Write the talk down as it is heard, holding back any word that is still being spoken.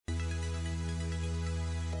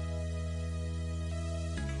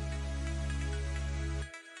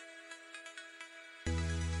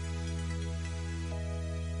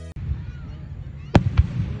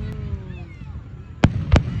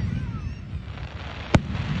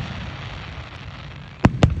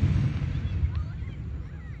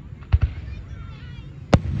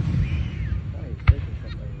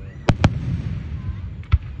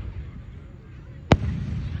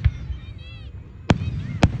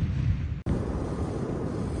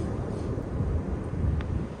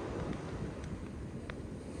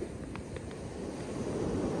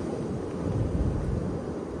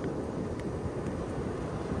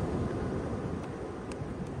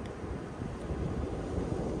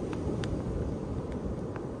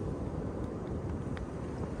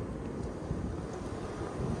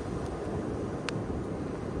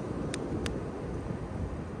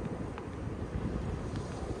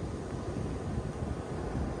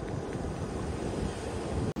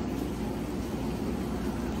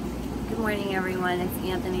morning, everyone. It's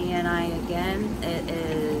Anthony and I again. It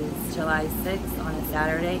is July 6th on a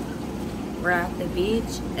Saturday. We're at the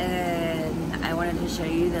beach, and I wanted to show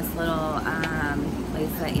you this little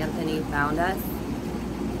place that Anthony found us.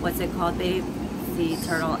 What's it called, babe? Sea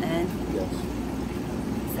Turtle Inn? Yes.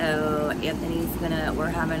 So we're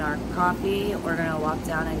having our coffee. We're gonna walk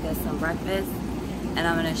down and get some breakfast, and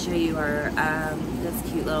I'm gonna show you our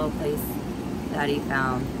this cute little place that he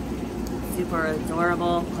found. Super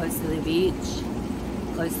adorable, close to the beach,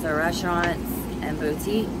 close to restaurants and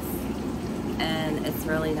boutiques, and it's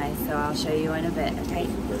really nice. So I'll show you in a bit, okay?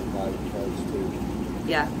 It's a great price too.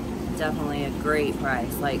 Yeah, definitely a great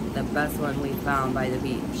price, like the best one we found by the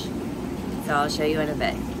beach. So I'll show you in a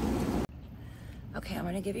bit. Okay, I'm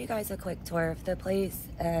gonna give you guys a quick tour of the place,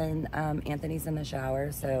 and Anthony's in the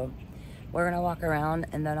shower, so we're gonna walk around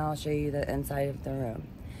and then I'll show you the inside of the room.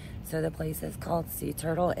 So the place is called Sea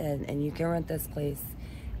Turtle Inn, and you can rent this place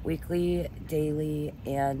weekly, daily,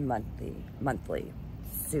 and monthly.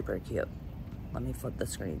 Super cute. Let me flip the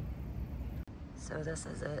screen. So this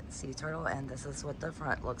is it, Sea Turtle Inn. This is what the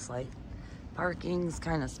front looks like. Parking's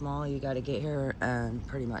kind of small. You got to get here and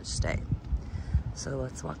pretty much stay. So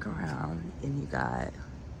let's walk around, and you got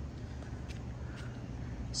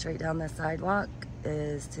straight down the sidewalk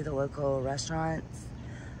is to the local restaurants,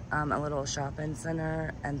 a little shopping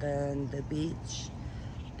center, and then the beach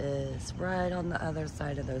is right on the other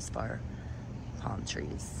side of those far palm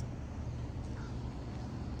trees.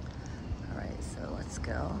 All right, so let's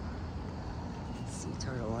go. Sea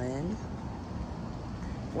Turtle Inn.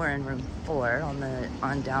 We're in room 4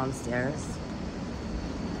 on downstairs.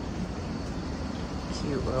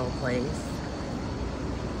 Cute little place.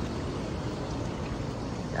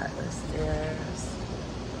 Got the stairs.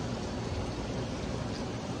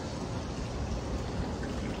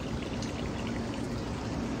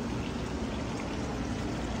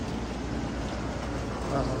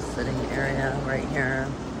 Little sitting area right here.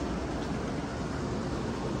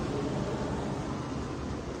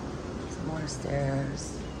 Some more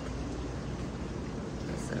stairs.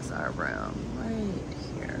 This is our room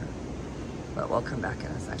right here, but we'll come back in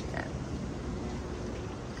a second.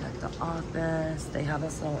 Got the office. They have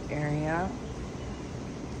this little area,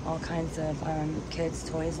 all kinds of kids'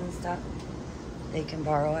 toys and stuff they can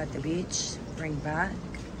borrow at the beach, bring back.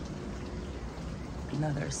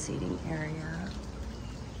 Another seating area.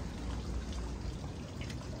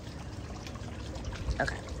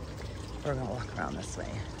 Okay, we're gonna walk around this way.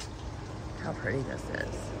 Look how pretty this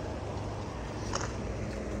is.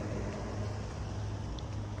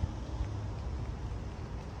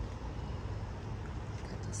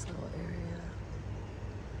 Got this little area.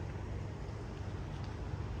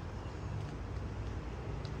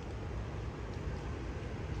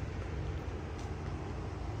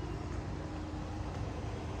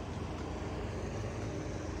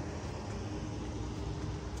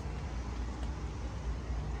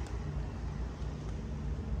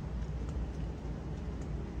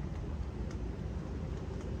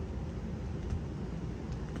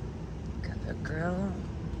 The grill.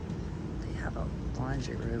 They have a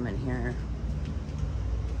laundry room in here.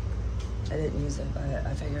 I didn't use it, but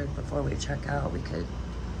I figured before we check out we could.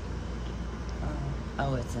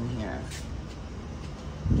 Oh, it's in here.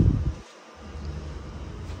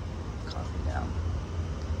 Coffee down.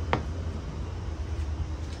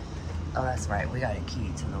 Oh, that's right. We got a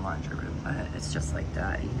key to the laundry room, but it's just like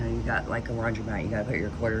that. You know, you got like a laundromat. You gotta put your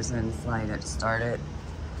quarters in, slide it, start it.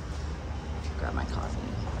 Grab my coffee.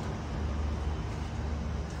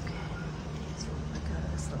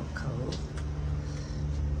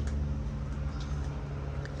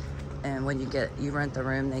 And when you rent the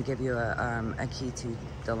room, they give you a key to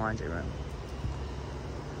the laundry room.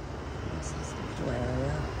 This is the door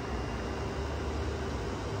area.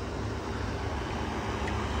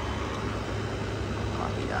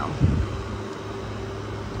 Coffee down.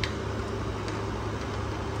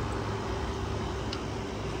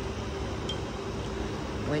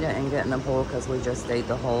 We didn't get in the pool because we just stayed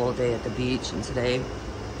the whole day at the beach, and today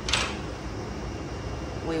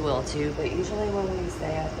we will too. But usually when we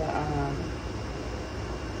stay at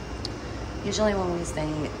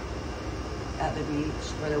the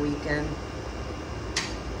beach for the weekend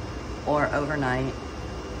or overnight,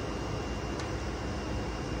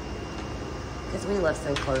 because we live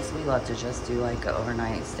so close, we love to just do like an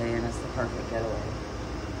overnight stay, and it's the perfect getaway.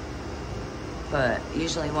 But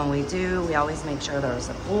usually when we do, we always make sure there's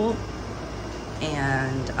a pool,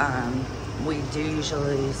 and we do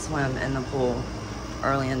usually swim in the pool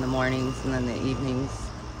early in the mornings and then the evenings.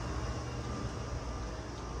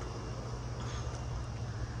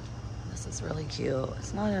 This is really cute.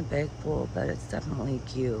 It's not a big pool, but it's definitely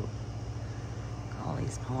cute. all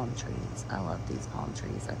these palm trees. I love these palm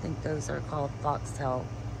trees. I think those are called foxtail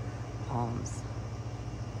palms.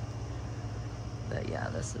 But yeah,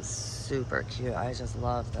 this is super cute. I just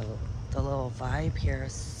love the little vibe here.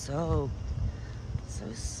 So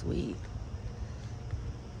sweet.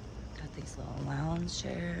 Got these little lounge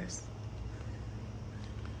chairs.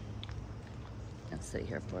 Let's sit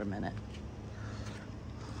here for a minute.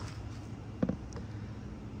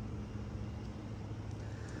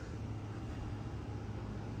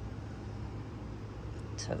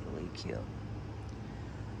 Totally cute.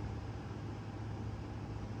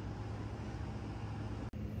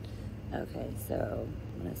 Okay, so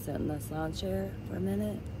I'm gonna sit in this lounge chair for a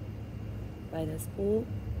minute by this pool,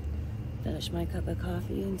 finish my cup of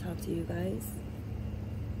coffee and talk to you guys.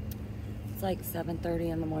 It's like 7:30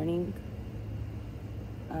 in the morning.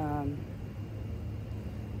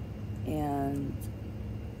 And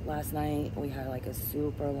last night we had like a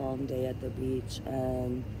super long day at the beach,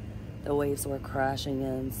 and the waves were crashing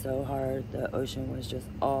in so hard. The ocean was just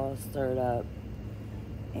all stirred up.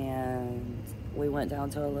 And we went down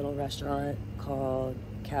to a little restaurant called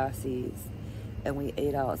Cassie's, and we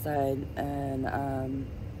ate outside, and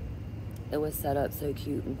it was set up so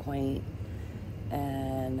cute and quaint.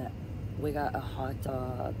 And we got a hot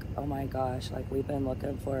dog. Oh my gosh, like we've been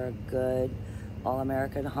looking for a good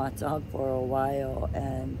all-American hot dog for a while,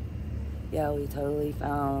 and yeah, we totally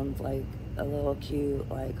found like a little cute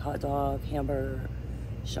like hot dog hamburger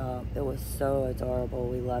shop. It was so adorable.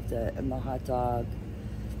 We loved it. And the hot dog,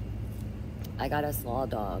 I got a slaw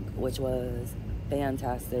dog, which was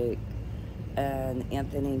fantastic, and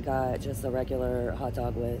Anthony got just a regular hot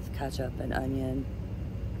dog with ketchup and onion.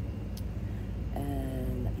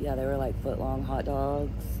 And yeah, they were like foot-long hot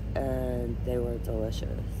dogs, and they were delicious.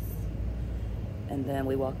 And then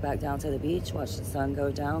we walked back down to the beach, watched the sun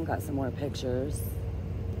go down, got some more pictures.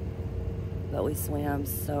 But we swam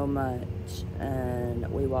so much, and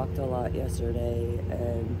we walked a lot yesterday,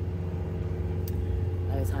 and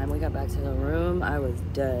by the time we got back to the room, I was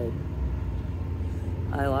dead.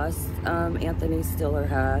 I lost Anthony's Stiller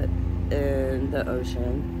hat in the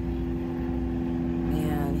ocean,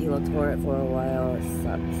 and he looked for it for a while. It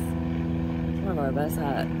sucks. It's one of our best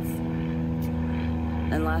hats.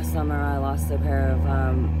 And last summer, I lost a pair of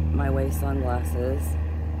my Way sunglasses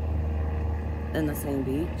in the same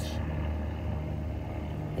beach.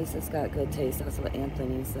 At least it's got good taste. That's what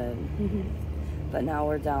Anthony said. But now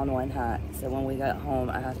we're down one hat. So when we get home,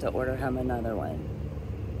 I have to order him another one.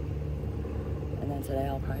 And then today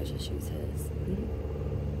I'll probably just use his.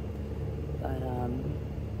 But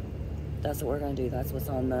that's what we're going to do. That's what's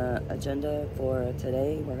on the agenda for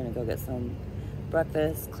today. We're going to go get some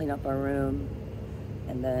breakfast, clean up our room,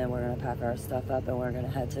 and then we're going to pack our stuff up and we're going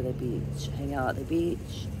to head to the beach. Hang out at the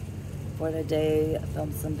beach for the day,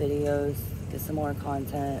 film some videos, get some more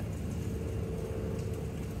content.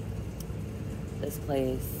 This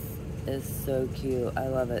place is so cute. I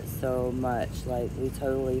love it so much. Like, we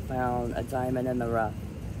totally found a diamond in the rough.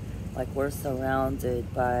 Like, we're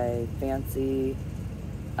surrounded by fancy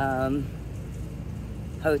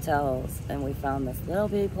hotels, and we found this little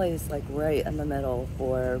bitty place like right in the middle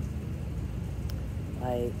for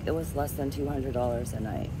like, it was less than $200 a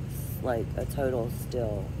night. Like a total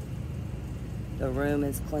steal. The room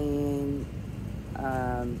is clean.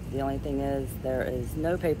 The only thing is there is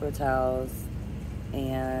no paper towels,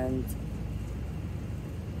 and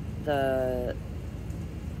the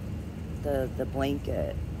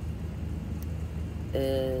blanket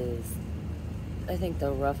is, I think,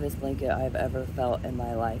 the roughest blanket I've ever felt in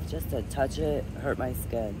my life. Just to touch it hurt my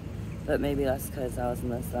skin. But maybe that's because I was in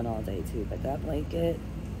the sun all day too. But that blanket,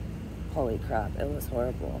 holy crap, it was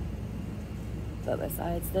horrible. But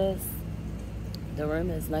besides this, the room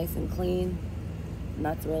is nice and clean, and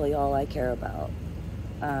that's really all I care about.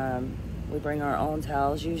 We bring our own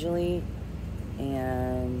towels usually,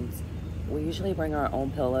 and we usually bring our own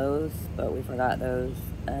pillows, but we forgot those,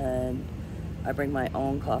 and I bring my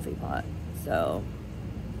own coffee pot. So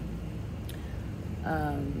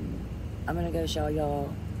I'm gonna go show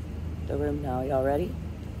y'all the room now. Y'all ready?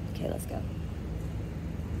 Okay, let's go.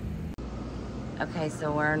 Okay,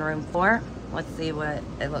 so we're in room 4. Let's see what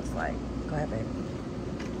it looks like. Go ahead, babe.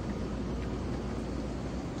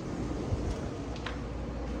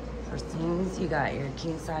 First things, you got your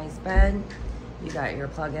king size bed. You got your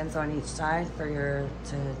plug-ins on each side for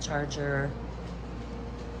to charge your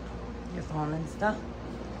phone and stuff.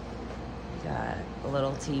 You got a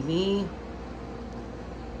little TV,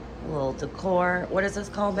 a little decor. What is this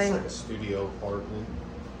called, babe? It's like a studio apartment.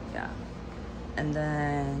 Yeah. And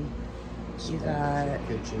then you got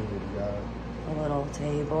kitchen. You got a little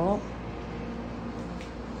table.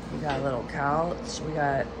 We got a little couch. We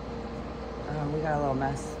got a little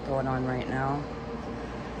mess going on right now.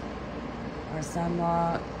 Our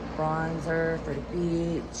sunblock, bronzer for the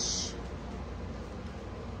beach.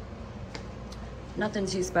 Nothing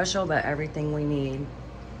too special, but everything we need.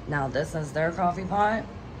 Now this is their coffee pot,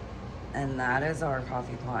 and that is our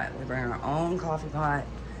coffee pot. We bring our own coffee pot,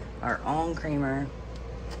 our own creamer.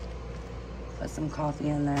 Put some coffee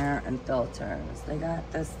in there and filters. They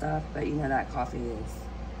got this stuff, but you know that coffee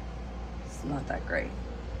it's not that great.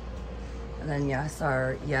 And then yes,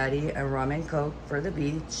 our Yeti and rum and Coke for the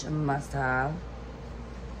beach, a must have.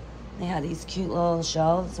 They had these cute little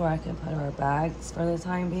shelves where I can put our bags for the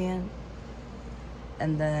time being.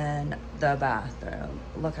 And then the bathroom.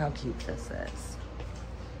 Look how cute this is.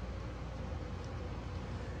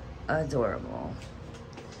 Adorable.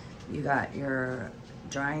 You got your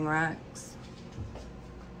drying racks.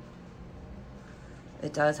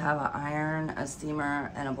 It does have an iron, a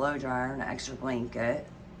steamer, and a blow dryer, and an extra blanket.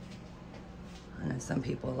 I know some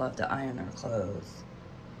people love to iron their clothes.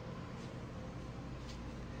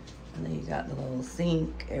 And then you got the little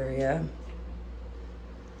sink area.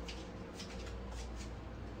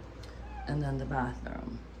 And then the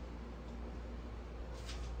bathroom.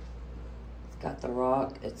 It's got the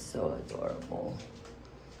rock. It's so adorable.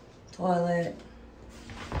 Toilet.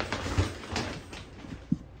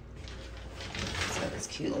 It's got this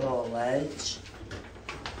cute little ledge.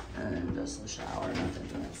 And just a shower, nothing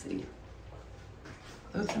fancy.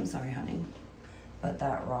 Oops, I'm sorry, honey. But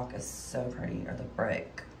that rock is so pretty, or the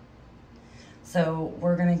brick. So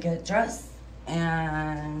we're gonna get dressed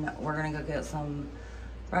and we're gonna go get some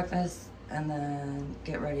breakfast and then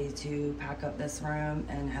get ready to pack up this room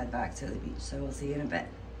and head back to the beach. So we'll see you in a bit.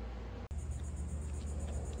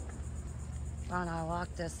 On our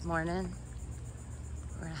walk this morning,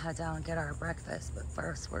 we're gonna head down and get our breakfast, but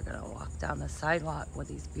first we're gonna walk down the sidewalk with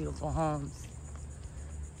these beautiful homes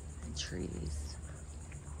and trees.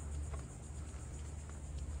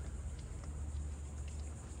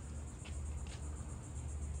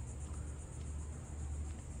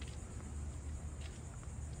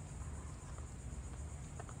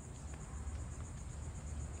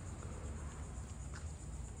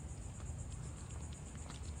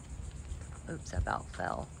 Oops, I about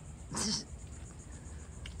fell.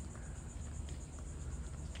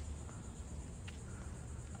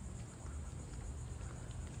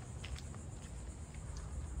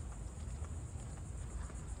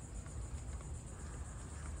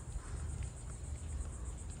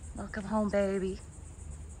 Welcome home, baby.